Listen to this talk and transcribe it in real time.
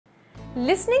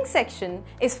Listening section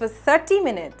is for 30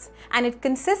 minutes and it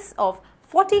consists of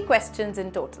 40 questions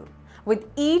in total, with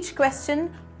each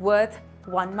question worth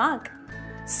 1 mark.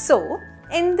 So,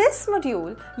 in this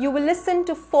module, you will listen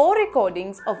to 4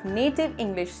 recordings of native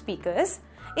English speakers,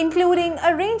 including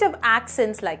a range of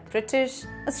accents like British,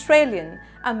 Australian,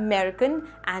 American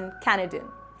and Canadian,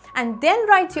 and then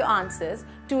write your answers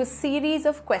to a series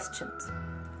of questions.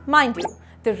 Mind you,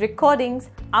 the recordings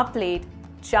are played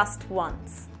just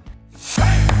once. Most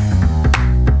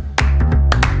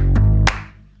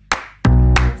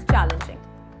challenging.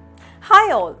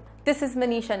 Hi all, this is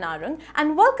Manisha Narang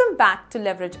and welcome back to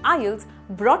Leverage IELTS,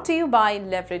 brought to you by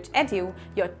Leverage Edu,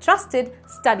 your trusted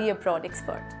study abroad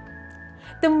expert.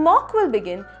 The mock will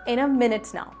begin in a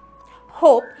minute now.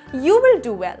 Hope you will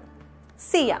do well.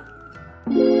 See ya.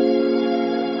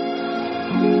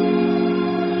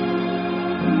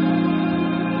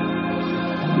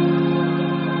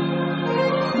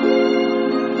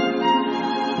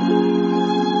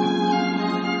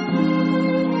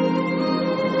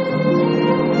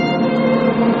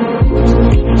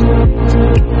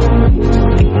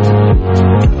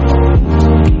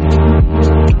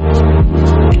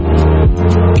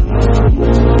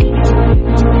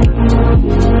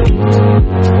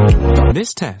 In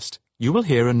this test, you will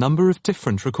hear a number of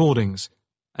different recordings,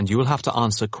 and you will have to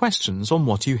answer questions on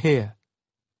what you hear.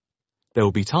 There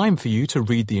will be time for you to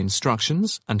read the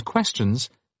instructions and questions,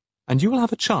 and you will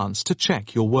have a chance to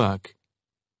check your work.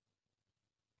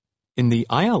 In the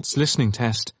IELTS listening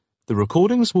test, the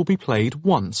recordings will be played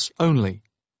once only.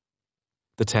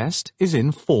 The test is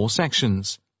in 4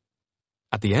 sections.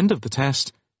 At the end of the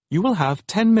test, you will have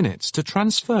 10 minutes to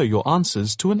transfer your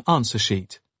answers to an answer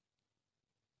sheet.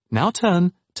 Now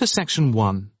turn to Section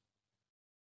 1.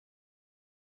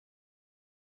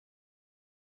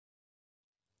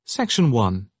 Section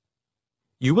 1.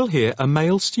 You will hear a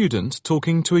male student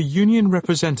talking to a union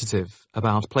representative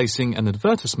about placing an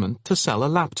advertisement to sell a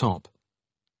laptop.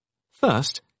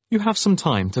 First, you have some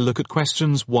time to look at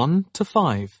questions 1 to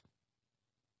 5.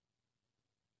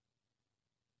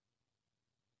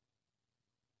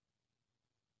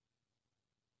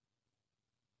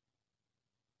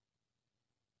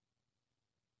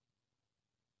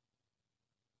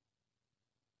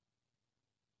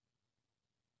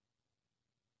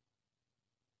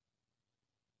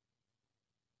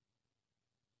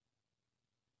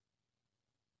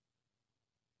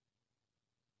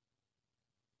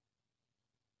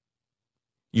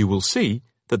 You will see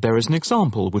that there is an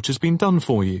example which has been done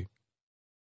for you.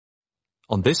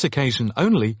 On this occasion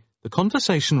only, the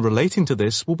conversation relating to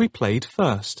this will be played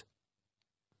first.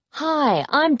 Hi,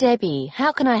 I'm Debbie.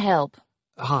 How can I help?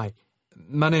 Hi,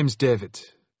 my name's David.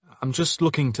 I'm just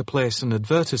looking to place an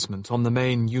advertisement on the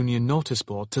main union notice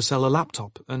board to sell a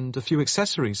laptop and a few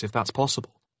accessories if that's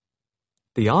possible.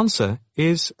 The answer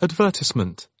is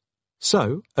advertisement.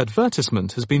 So,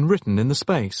 advertisement has been written in the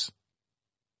space.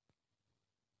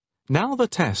 Now the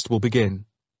test will begin.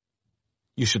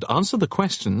 You should answer the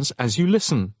questions as you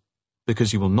listen,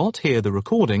 because you will not hear the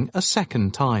recording a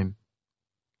second time.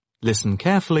 Listen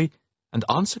carefully and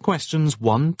answer questions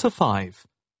 1 to 5.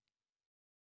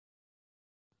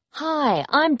 Hi,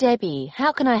 I'm Debbie.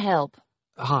 How can I help?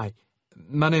 Hi,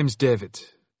 my name's David.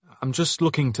 I'm just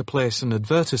looking to place an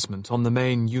advertisement on the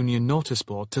main union notice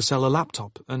board to sell a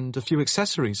laptop and a few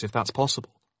accessories if that's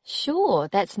possible. Sure,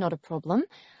 that's not a problem.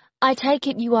 I take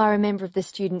it you are a member of the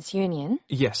Students' Union?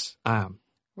 Yes, I am.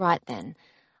 Right then.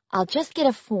 I'll just get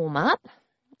a form up,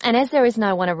 and as there is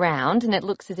no one around and it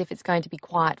looks as if it's going to be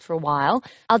quiet for a while,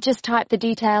 I'll just type the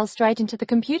details straight into the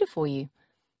computer for you.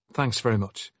 Thanks very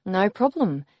much. No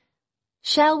problem.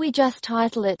 Shall we just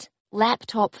title it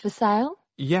Laptop for Sale?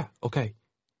 Yeah, okay.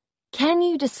 Can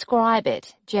you describe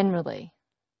it generally?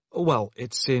 Well,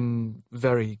 it's in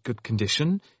very good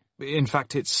condition. In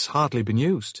fact, it's hardly been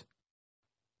used.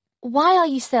 Why are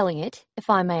you selling it,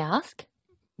 if I may ask?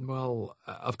 Well,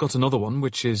 I've got another one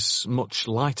which is much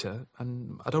lighter,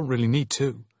 and I don't really need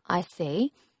 2. I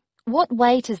see. What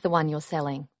weight is the one you're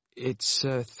selling? It's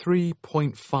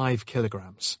 3.5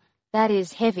 kilograms. That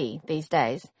is heavy these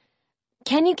days.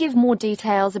 Can you give more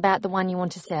details about the one you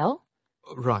want to sell?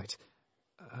 Right.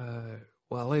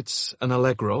 Well, it's an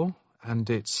Allegro, and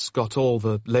it's got all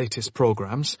the latest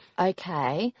programs.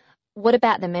 Okay. What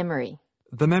about the memory?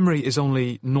 The memory is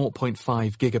only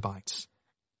 0.5 gigabytes.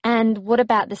 And what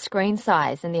about the screen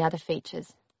size and the other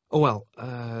features? Oh, well,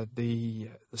 the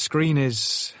screen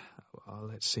is,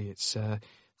 let's see, it's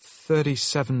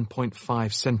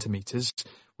 37.5 centimetres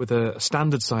with a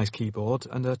standard size keyboard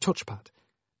and a touchpad.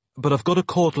 But I've got a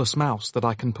cordless mouse that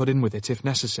I can put in with it if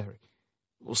necessary.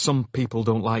 Well, some people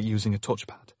don't like using a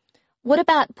touchpad. What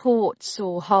about ports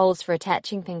or holes for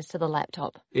attaching things to the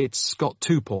laptop? It's got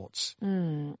 2 ports.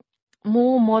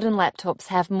 More modern laptops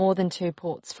have more than 2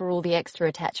 ports for all the extra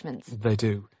attachments. They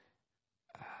do.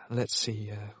 Let's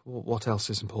see, what else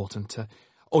is important?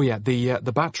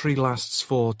 The battery lasts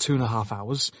for 2.5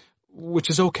 hours,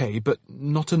 which is okay, but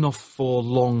not enough for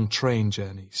long train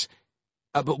journeys.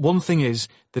 But one thing is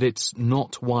that it's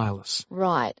not wireless.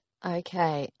 Right,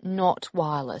 okay, not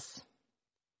wireless.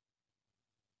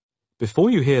 Before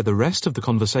you hear the rest of the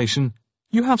conversation,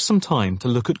 you have some time to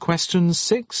look at questions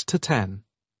 6 to 10.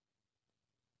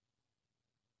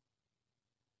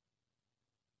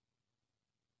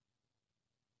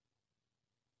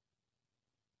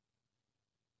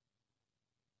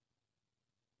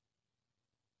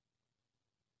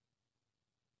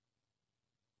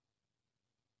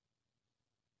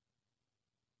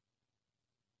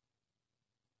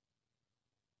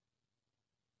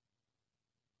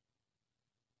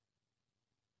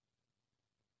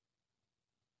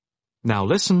 Now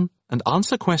listen and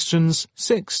answer questions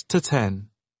 6 to 10.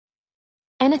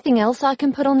 Anything else I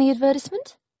can put on the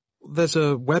advertisement? There's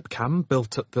a webcam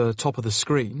built at the top of the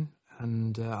screen,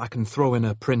 and I can throw in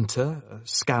a printer, a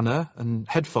scanner, and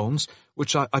headphones,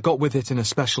 which I got with it in a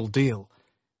special deal.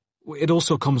 It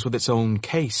also comes with its own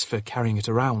case for carrying it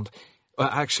around.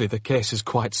 Actually, the case is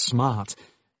quite smart.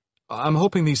 I'm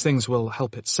hoping these things will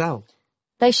help it sell.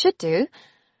 They should do.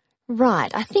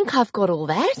 Right, I think I've got all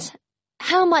that.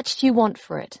 How much do you want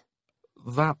for it?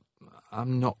 That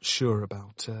I'm not sure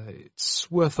about.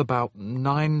 It's worth about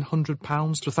 £900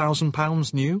 to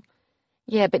 £1,000 new.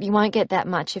 Yeah, but you won't get that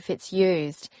much if it's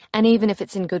used, and even if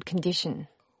it's in good condition.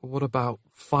 What about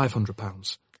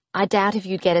 £500? I doubt if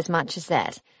you'd get as much as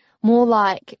that. More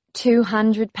like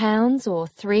 £200 or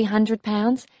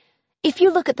 £300. If you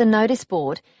look at the notice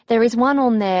board, there is one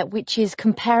on there which is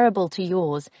comparable to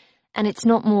yours, and it's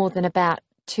not more than about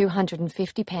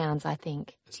 £250, I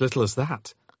think. As little as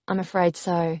that? I'm afraid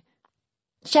so.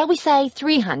 Shall we say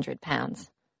 £300?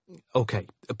 OK,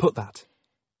 put that.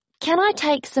 Can I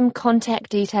take some contact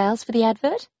details for the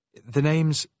advert? The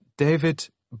name's David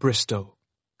Bristow.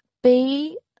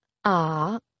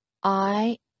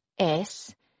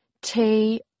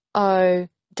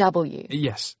 B-R-I-S-T-O-W.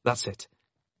 Yes, that's it.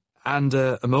 And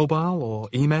a mobile or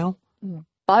email?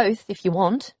 Both, if you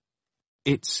want.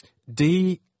 It's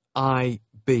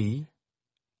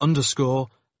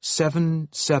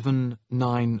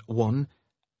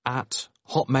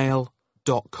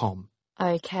DIB7791@hotmail.com.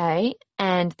 OK,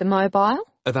 and the mobile?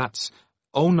 That's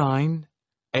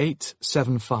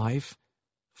 09875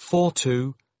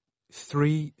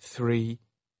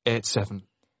 423387.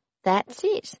 That's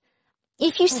it.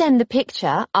 If you send the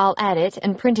picture, I'll add it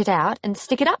and print it out and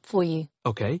stick it up for you.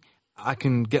 OK, I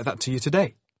can get that to you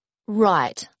today.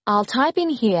 Right, I'll type in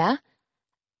here,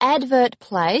 advert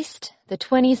placed the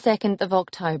 22nd of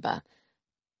October.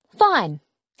 Fine,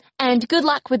 and good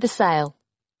luck with the sale.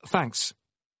 Thanks.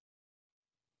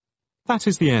 That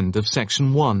is the end of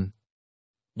section 1.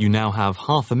 You now have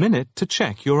half a minute to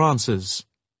check your answers.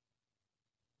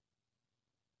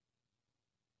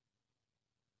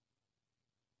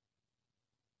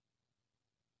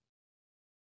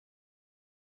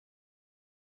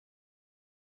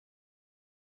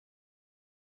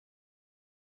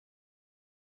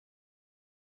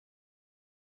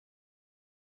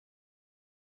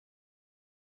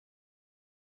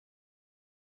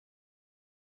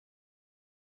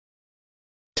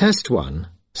 Test 1,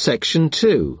 Section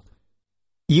 2.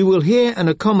 You will hear an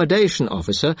accommodation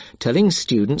officer telling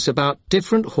students about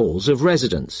different halls of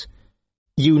residence.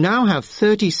 You now have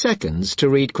 30 seconds to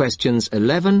read questions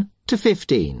 11 to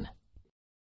 15.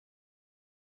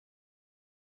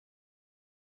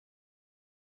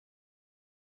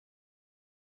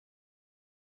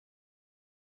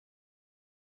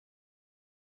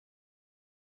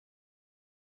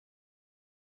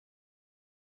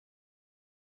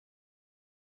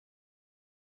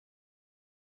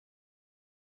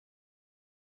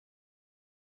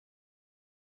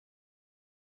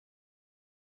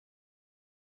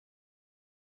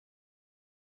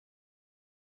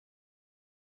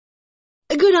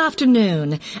 Good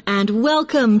afternoon, and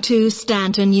welcome to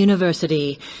Stanton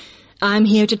University. I'm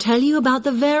here to tell you about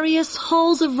the various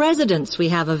halls of residence we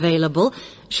have available,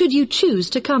 should you choose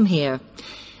to come here.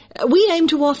 We aim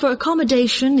to offer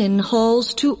accommodation in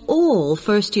halls to all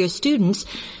first-year students,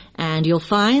 and you'll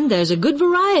find there's a good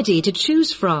variety to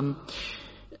choose from.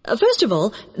 First of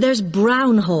all, there's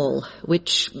Brown Hall,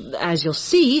 which, as you'll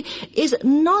see, is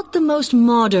not the most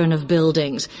modern of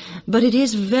buildings, but it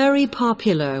is very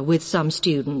popular with some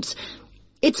students.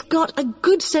 It's got a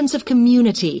good sense of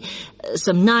community,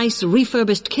 some nice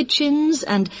refurbished kitchens,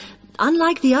 and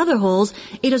unlike the other halls,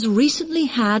 it has recently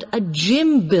had a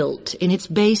gym built in its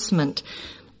basement.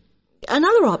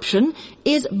 Another option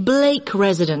is Blake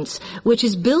Residence, which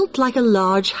is built like a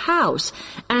large house,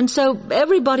 and so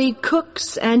everybody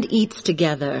cooks and eats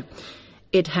together.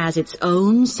 It has its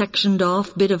own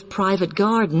sectioned-off bit of private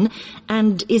garden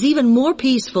and is even more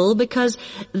peaceful because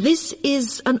this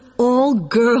is an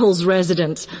all-girls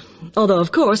residence. Although,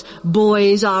 of course,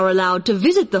 boys are allowed to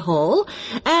visit the hall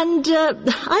and,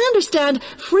 I understand,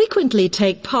 frequently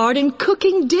take part in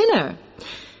cooking dinner.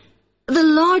 The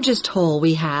largest hall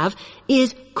we have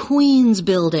is Queen's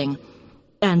Building,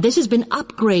 and this has been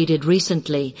upgraded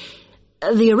recently.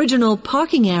 The original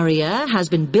parking area has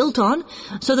been built on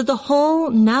so that the hall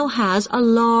now has a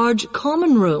large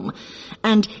common room,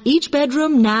 and each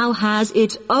bedroom now has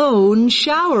its own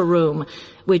shower room,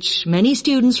 which many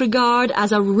students regard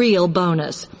as a real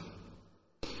bonus.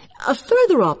 A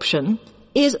further option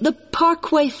is the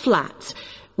Parkway Flats,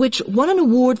 which won an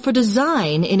award for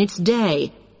design in its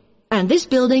day, and this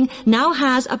building now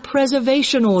has a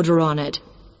preservation order on it.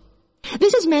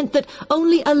 This has meant that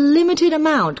only a limited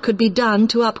amount could be done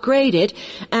to upgrade it,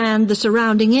 and the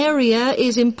surrounding area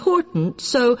is important,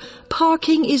 so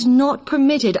parking is not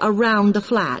permitted around the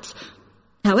flats.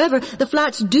 However, the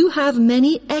flats do have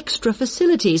many extra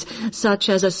facilities, such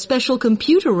as a special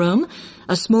computer room,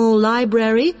 a small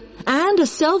library, and a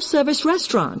self-service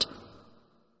restaurant.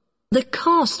 The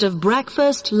cost of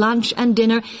breakfast, lunch, and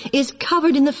dinner is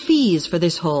covered in the fees for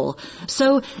this hall,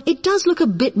 so it does look a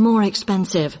bit more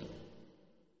expensive.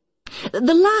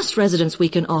 The last residence we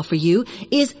can offer you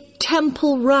is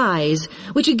Temple Rise,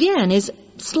 which again is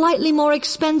slightly more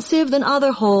expensive than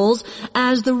other halls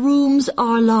as the rooms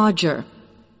are larger.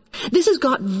 This has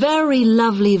got very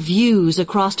lovely views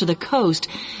across to the coast,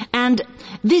 and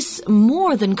this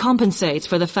more than compensates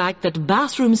for the fact that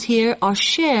bathrooms here are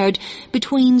shared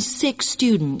between 6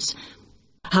 students.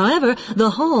 However, the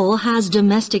hall has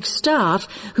domestic staff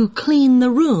who clean the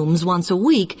rooms once a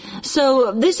week,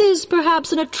 so this is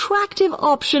perhaps an attractive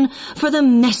option for the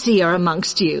messier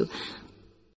amongst you.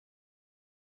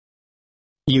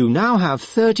 You now have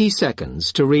 30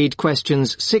 seconds to read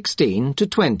questions 16 to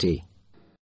 20.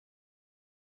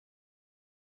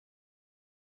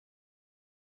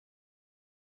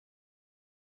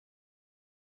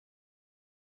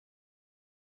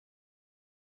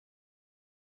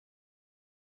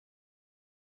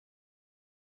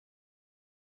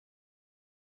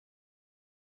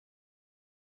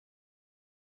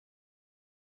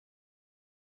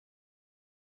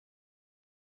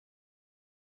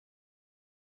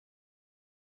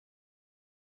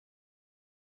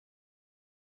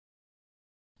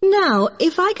 Now,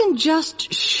 if I can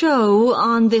just show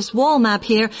on this wall map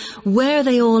here where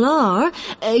they all are,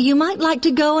 you might like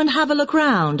to go and have a look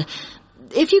round.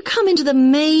 If you come into the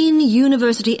main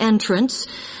university entrance,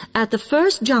 at the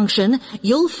first junction,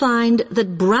 you'll find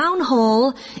that Brown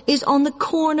Hall is on the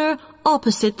corner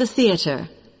opposite the theatre.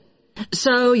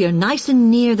 So you're nice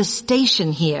and near the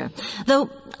station here,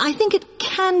 though I think it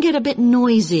can get a bit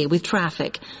noisy with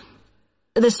traffic.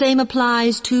 The same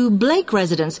applies to Blake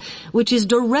Residence, which is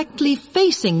directly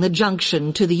facing the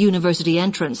junction to the university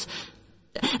entrance.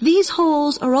 These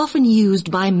halls are often used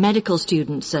by medical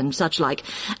students and such like,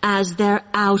 as they're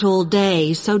out all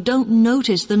day, so don't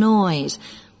notice the noise.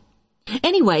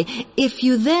 Anyway, if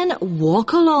you then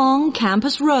walk along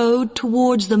Campus Road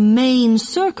towards the main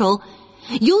circle,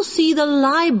 you'll see the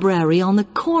library on the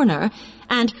corner,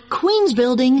 and Queen's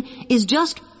Building is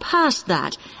just past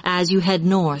that as you head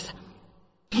north.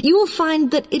 You will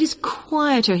find that it is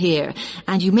quieter here,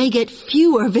 and you may get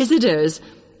fewer visitors.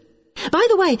 By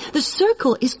the way, the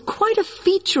circle is quite a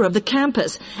feature of the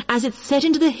campus, as it's set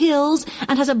into the hills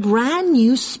and has a brand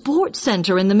new sports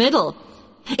center in the middle.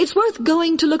 It's worth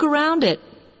going to look around it.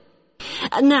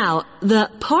 Now, the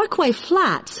Parkway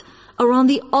Flats are on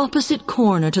the opposite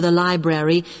corner to the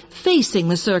library, facing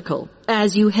the circle,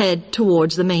 as you head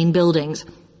towards the main buildings.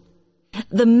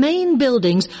 The main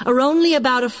buildings are only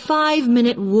about a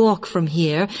 5-minute walk from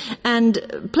here,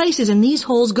 and places in these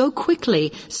halls go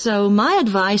quickly, so my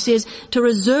advice is to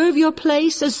reserve your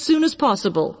place as soon as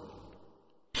possible.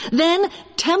 Then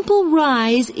Temple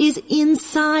Rise is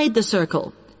inside the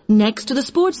circle, next to the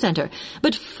sports center,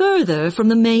 but further from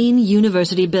the main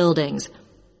university buildings.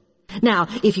 Now,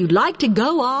 if you'd like to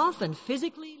go off and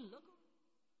physically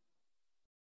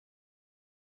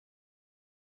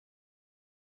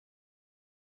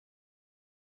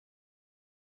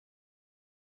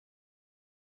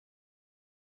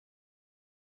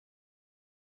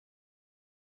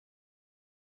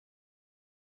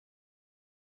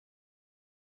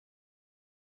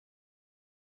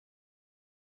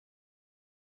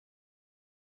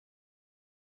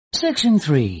Section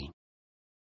 3.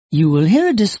 You will hear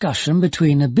a discussion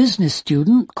between a business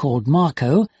student called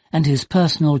Marco and his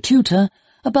personal tutor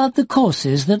about the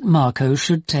courses that Marco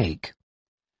should take.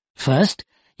 First,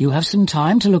 you have some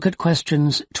time to look at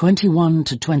questions 21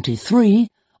 to 23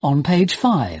 on page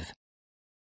 5.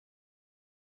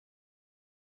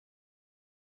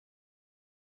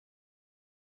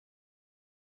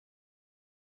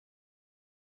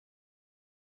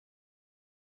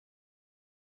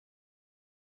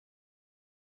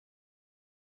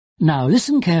 Now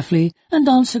listen carefully and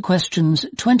answer questions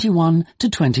 21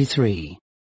 to 23.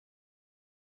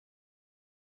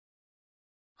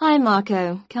 Hi,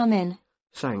 Marco. Come in.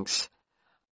 Thanks.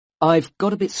 I've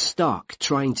got a bit stuck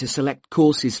trying to select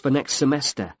courses for next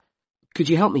semester. Could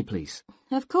you help me, please?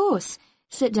 Of course.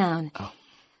 Sit down. Oh.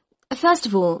 First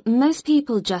of all, most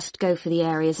people just go for the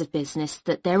areas of business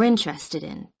that they're interested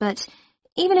in. But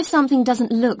even if something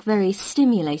doesn't look very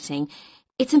stimulating,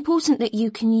 it's important that you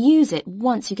can use it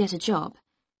once you get a job.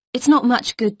 It's not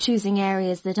much good choosing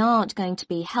areas that aren't going to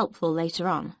be helpful later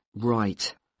on.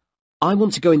 Right. I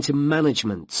want to go into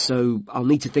management, so I'll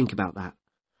need to think about that.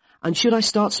 And should I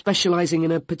start specialising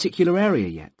in a particular area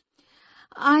yet?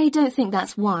 I don't think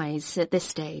that's wise at this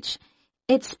stage.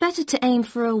 It's better to aim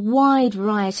for a wide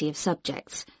variety of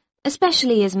subjects,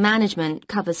 especially as management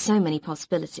covers so many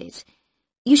possibilities.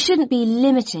 You shouldn't be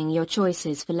limiting your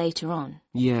choices for later on.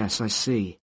 Yes, I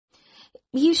see.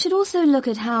 You should also look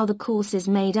at how the course is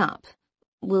made up.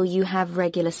 Will you have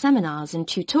regular seminars and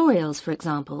tutorials, for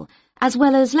example, as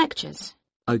well as lectures?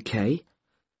 OK.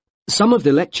 Some of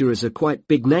the lecturers are quite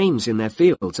big names in their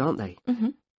fields, aren't they? Mm-hmm.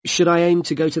 Should I aim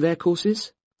to go to their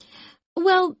courses?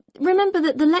 Well, remember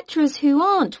that the lecturers who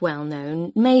aren't well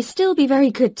known may still be very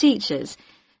good teachers.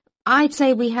 I'd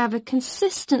say we have a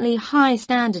consistently high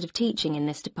standard of teaching in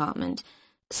this department,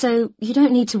 so you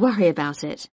don't need to worry about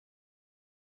it.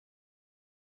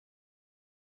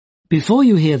 Before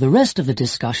you hear the rest of the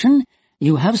discussion,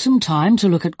 you have some time to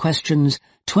look at questions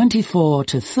 24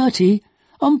 to 30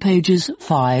 on pages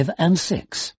 5 and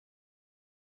 6.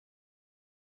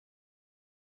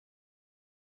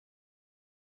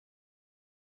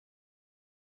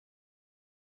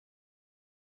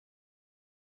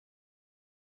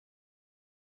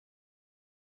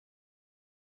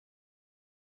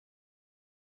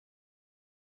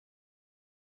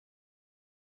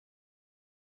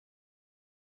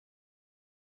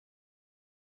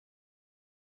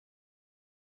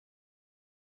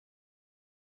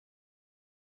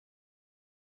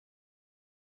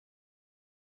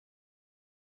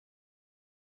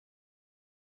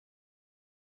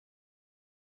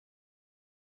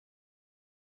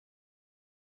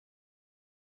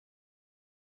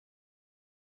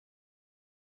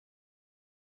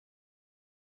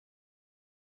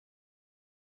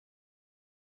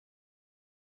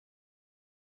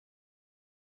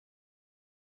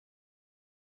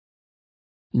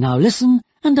 Now listen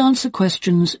and answer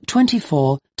questions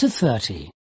 24 to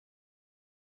 30.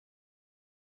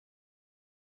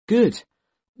 Good.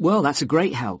 Well, that's a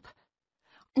great help.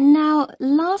 Now,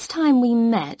 last time we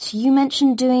met, you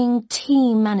mentioned doing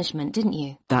team management, didn't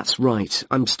you? That's right.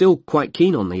 I'm still quite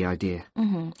keen on the idea.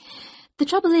 Mm-hmm. The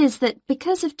trouble is that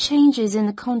because of changes in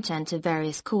the content of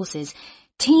various courses,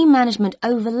 team management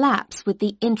overlaps with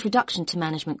the Introduction to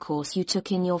Management course you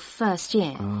took in your first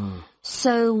year. Oh.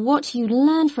 So what you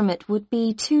learn from it would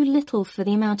be too little for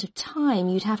the amount of time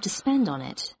you'd have to spend on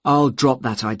it. I'll drop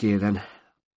that idea then.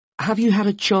 Have you had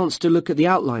a chance to look at the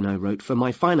outline I wrote for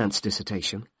my finance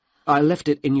dissertation? I left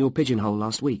it in your pigeonhole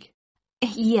last week.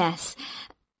 Yes.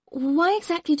 Why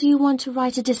exactly do you want to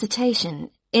write a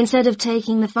dissertation instead of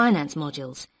taking the finance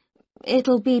modules?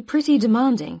 It'll be pretty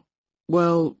demanding.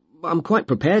 Well, I'm quite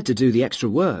prepared to do the extra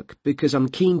work because I'm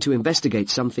keen to investigate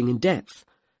something in depth,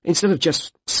 instead of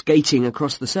just skating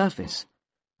across the surface.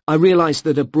 I realise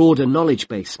that a broader knowledge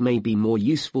base may be more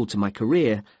useful to my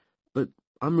career, but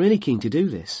I'm really keen to do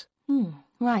this.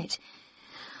 Right.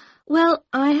 Well,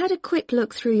 I had a quick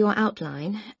look through your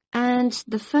outline, and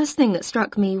the first thing that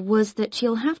struck me was that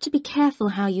you'll have to be careful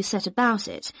how you set about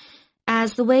it,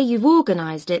 as the way you've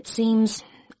organised it seems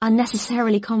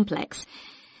unnecessarily complex.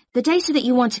 The data that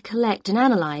you want to collect and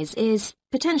analyse is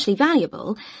potentially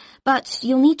valuable, but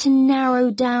you'll need to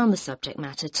narrow down the subject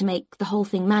matter to make the whole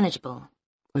thing manageable.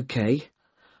 OK.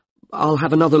 I'll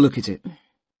have another look at it.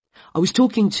 I was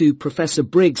talking to Professor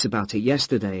Briggs about it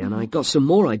yesterday, and I got some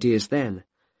more ideas then.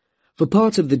 For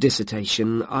part of the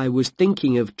dissertation, I was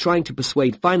thinking of trying to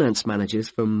persuade finance managers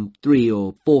from 3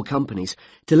 or 4 companies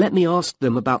to let me ask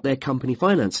them about their company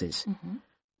finances.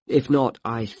 If not,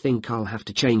 I think I'll have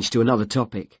to change to another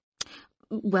topic.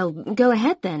 Well, go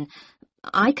ahead then.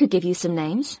 I could give you some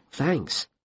names. Thanks.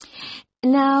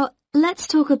 Now, let's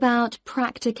talk about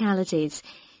practicalities.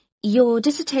 Your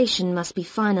dissertation must be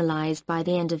finalised by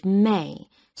the end of May,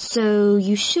 so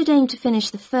you should aim to finish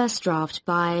the first draft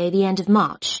by the end of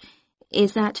March.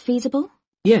 Is that feasible?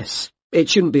 Yes, it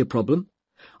shouldn't be a problem.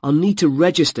 I'll need to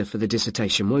register for the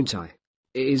dissertation, won't I?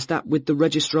 Is that with the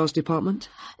registrar's department?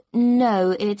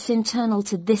 No, it's internal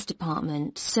to this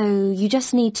department, so you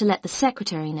just need to let the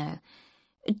secretary know.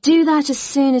 Do that as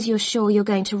soon as you're sure you're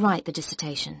going to write the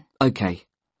dissertation. OK.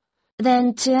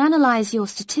 Then, to analyse your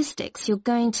statistics, you're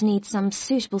going to need some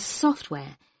suitable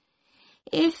software.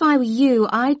 If I were you,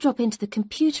 I'd drop into the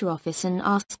computer office and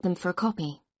ask them for a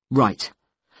copy. Right.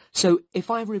 So,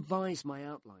 if I revise my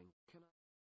outline...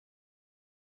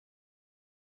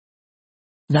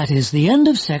 That is the end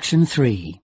of section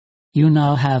 3. You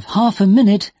now have half a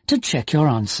minute to check your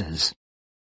answers.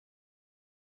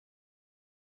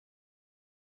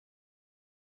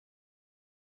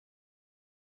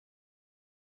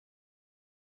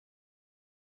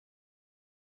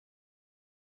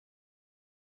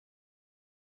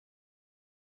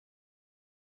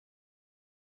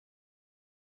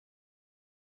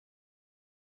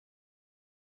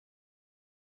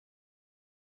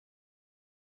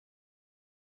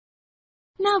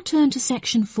 Now turn to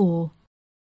Section 4.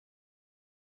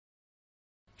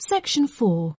 Section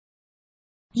 4.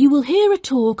 You will hear a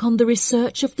talk on the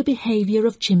research of the behaviour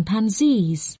of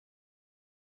chimpanzees.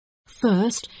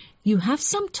 First, you have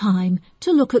some time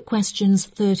to look at questions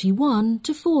 31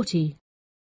 to 40.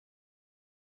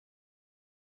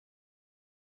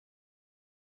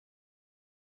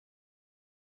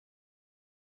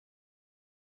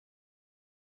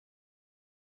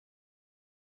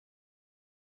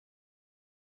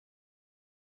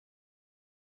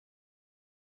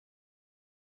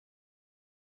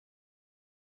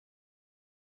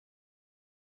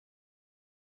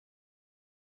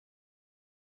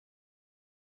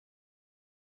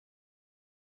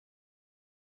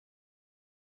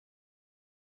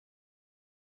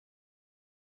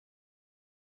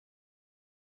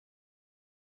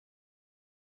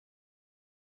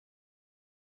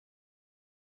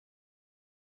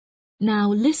 Now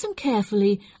listen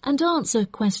carefully and answer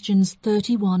questions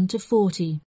 31 to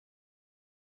 40.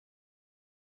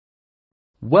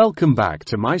 Welcome back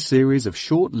to my series of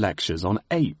short lectures on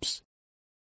apes.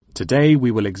 Today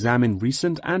we will examine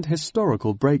recent and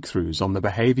historical breakthroughs on the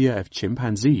behaviour of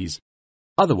chimpanzees,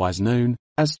 otherwise known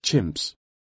as chimps.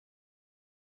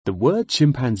 The word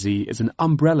chimpanzee is an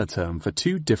umbrella term for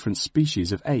two different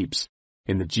species of apes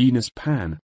in the genus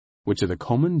Pan, which are the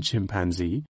common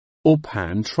chimpanzee or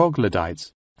Pan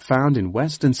troglodytes found in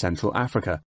West and Central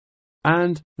Africa,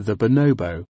 and the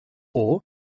bonobo, or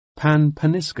Pan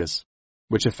paniscus,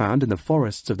 which are found in the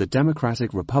forests of the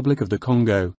Democratic Republic of the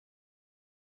Congo.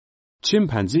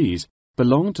 Chimpanzees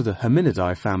belong to the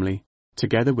Hominidae family,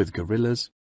 together with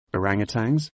gorillas,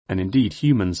 orangutans, and indeed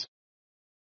humans.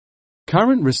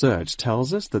 Current research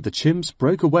tells us that the chimps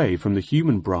broke away from the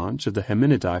human branch of the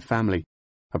Hominidae family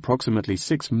approximately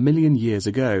 6 million years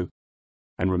ago,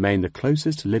 and remain the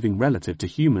closest living relative to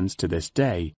humans to this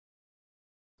day.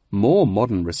 More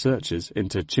modern researches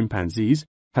into chimpanzees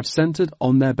have centered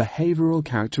on their behavioral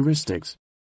characteristics,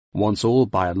 once all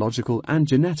biological and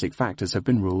genetic factors have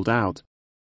been ruled out.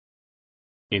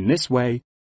 In this way,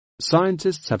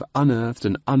 scientists have unearthed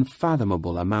an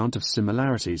unfathomable amount of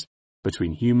similarities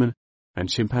between human and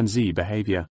chimpanzee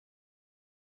behavior.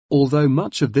 Although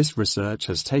much of this research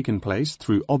has taken place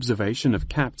through observation of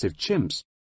captive chimps,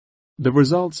 the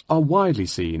results are widely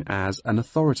seen as an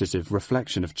authoritative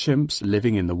reflection of chimps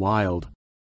living in the wild.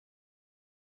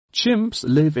 Chimps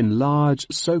live in large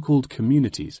so-called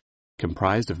communities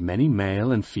comprised of many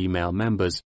male and female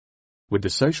members, with the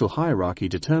social hierarchy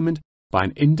determined by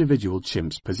an individual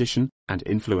chimp's position and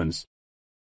influence.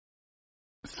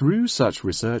 Through such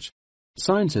research,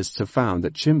 scientists have found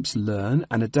that chimps learn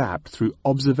and adapt through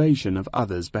observation of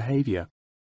others' behavior.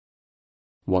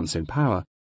 Once in power,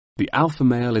 the alpha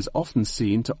male is often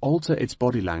seen to alter its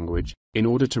body language in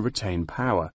order to retain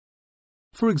power.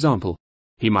 For example,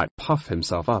 he might puff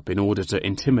himself up in order to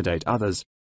intimidate others,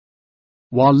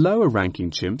 while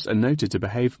lower-ranking chimps are noted to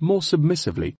behave more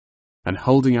submissively and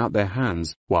holding out their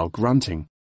hands while grunting.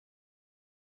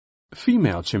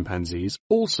 Female chimpanzees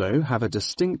also have a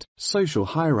distinct social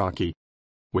hierarchy,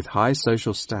 with high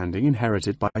social standing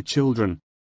inherited by children.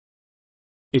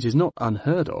 It is not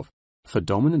unheard of for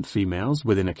dominant females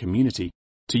within a community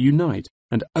to unite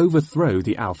and overthrow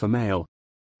the alpha male,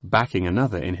 backing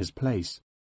another in his place.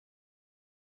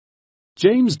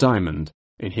 James Diamond,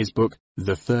 in his book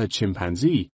The Third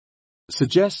Chimpanzee,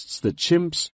 suggests that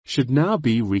chimps should now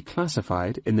be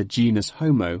reclassified in the genus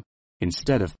Homo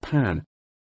instead of Pan,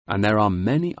 and there are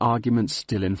many arguments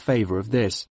still in favour of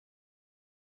this.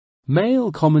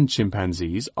 Male common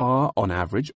chimpanzees are, on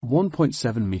average,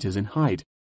 1.7 metres in height,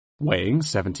 weighing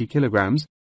 70 kilograms,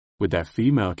 with their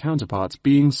female counterparts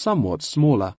being somewhat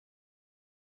smaller.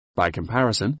 By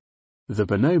comparison, the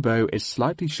bonobo is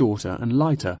slightly shorter and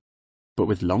lighter, but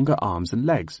with longer arms and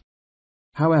legs.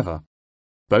 However,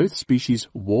 both species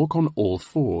walk on all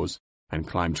fours and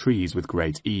climb trees with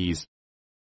great ease.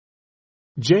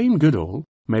 Jane Goodall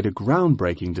made a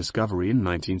groundbreaking discovery in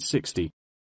 1960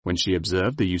 when she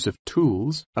observed the use of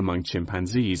tools among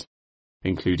chimpanzees,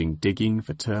 including digging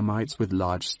for termites with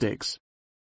large sticks.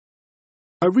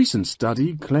 A recent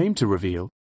study claimed to reveal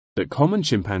that common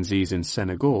chimpanzees in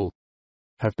Senegal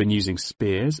have been using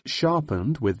spears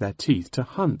sharpened with their teeth to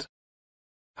hunt.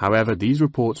 However, these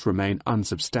reports remain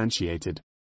unsubstantiated.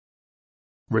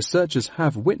 Researchers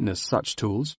have witnessed such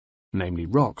tools, namely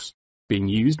rocks, being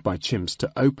used by chimps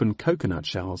to open coconut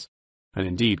shells, and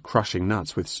indeed crushing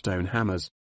nuts with stone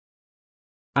hammers.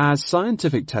 As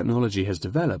scientific technology has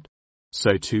developed,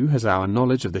 so too has our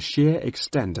knowledge of the sheer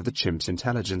extent of the chimp's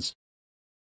intelligence.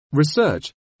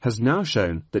 Research has now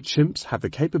shown that chimps have the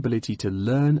capability to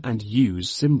learn and use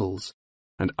symbols,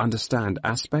 and understand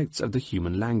aspects of the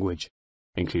human language,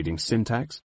 including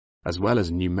syntax, as well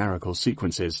as numerical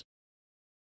sequences.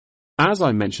 As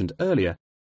I mentioned earlier,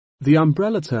 the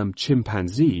umbrella term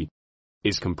chimpanzee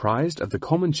is comprised of the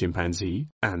common chimpanzee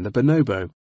and the bonobo.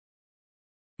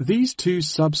 These two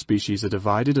subspecies are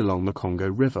divided along the Congo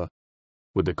River,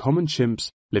 with the common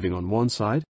chimps living on one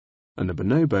side and the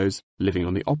bonobos living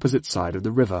on the opposite side of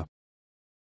the river.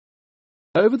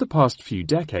 Over the past few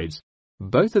decades,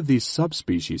 both of these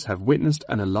subspecies have witnessed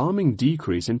an alarming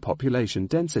decrease in population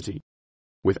density,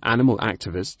 with animal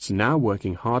activists now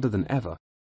working harder than ever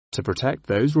to protect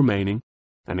those remaining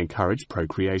and encourage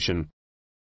procreation.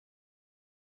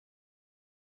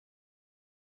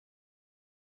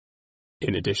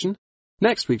 In addition,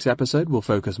 next week's episode will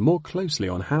focus more closely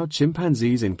on how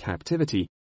chimpanzees in captivity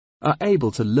are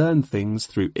able to learn things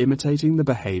through imitating the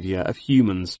behaviour of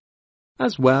humans,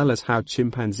 as well as how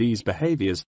chimpanzees'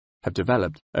 behaviours have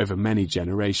developed over many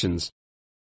generations.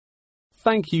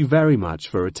 Thank you very much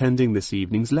for attending this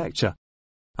evening's lecture.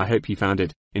 I hope you found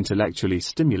it intellectually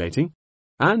stimulating,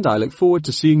 and I look forward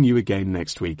to seeing you again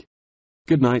next week.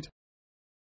 Good night.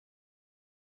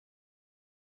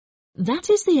 That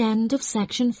is the end of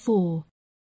section 4.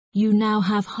 You now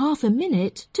have half a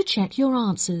minute to check your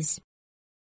answers.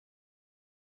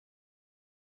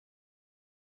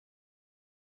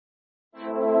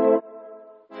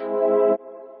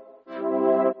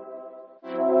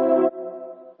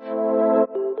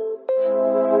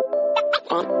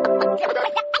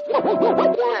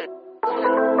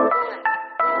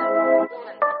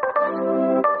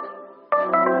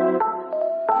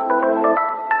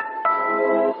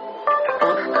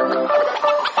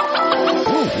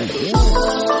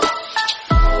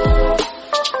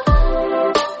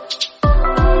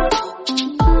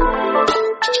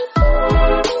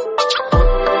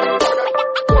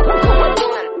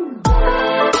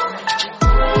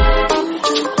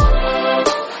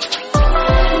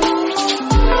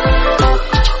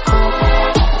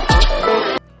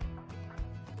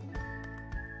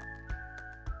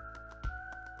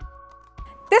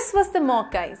 This was the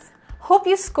mock, guys. Hope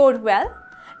you scored well.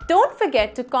 Don't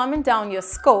forget to comment down your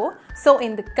score so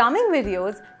in the coming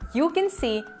videos you can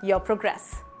see your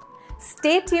progress.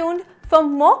 Stay tuned for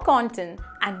more content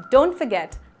and don't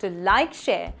forget to like,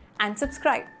 share and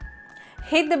subscribe.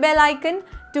 Hit the bell icon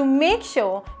to make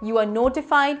sure you are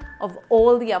notified of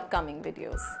all the upcoming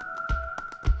videos.